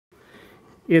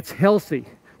It's healthy.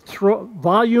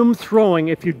 Volume throwing,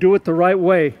 if you do it the right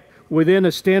way, within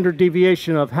a standard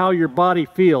deviation of how your body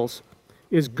feels,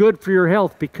 is good for your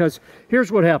health, because here's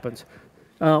what happens.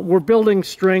 We're building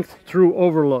strength through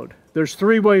overload. There's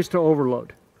 3 ways to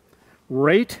overload: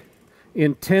 rate,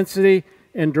 intensity,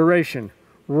 and duration.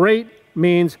 Rate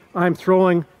means I'm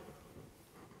throwing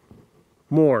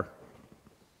more,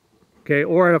 okay,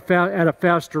 or at a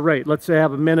faster rate. Let's say I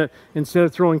have a minute. Instead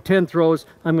of throwing 10 throws,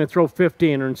 I'm going to throw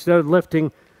 15, or instead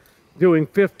of doing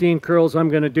 15 curls, I'm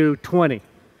going to do 20.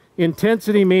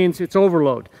 Intensity means it's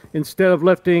overload. Instead of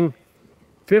lifting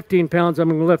 15 pounds, I'm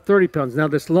going to lift 30 pounds. Now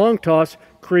this long toss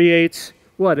creates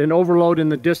what? An overload in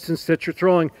the distance that you're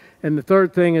throwing. And the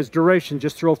third thing is duration.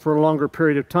 Just throw for a longer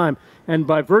period of time. And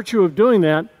by virtue of doing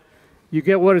that, you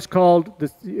get what is called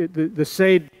the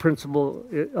SAID principle.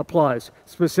 It applies.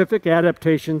 Specific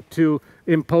adaptation to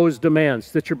imposed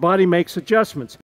demands, that your body makes adjustments.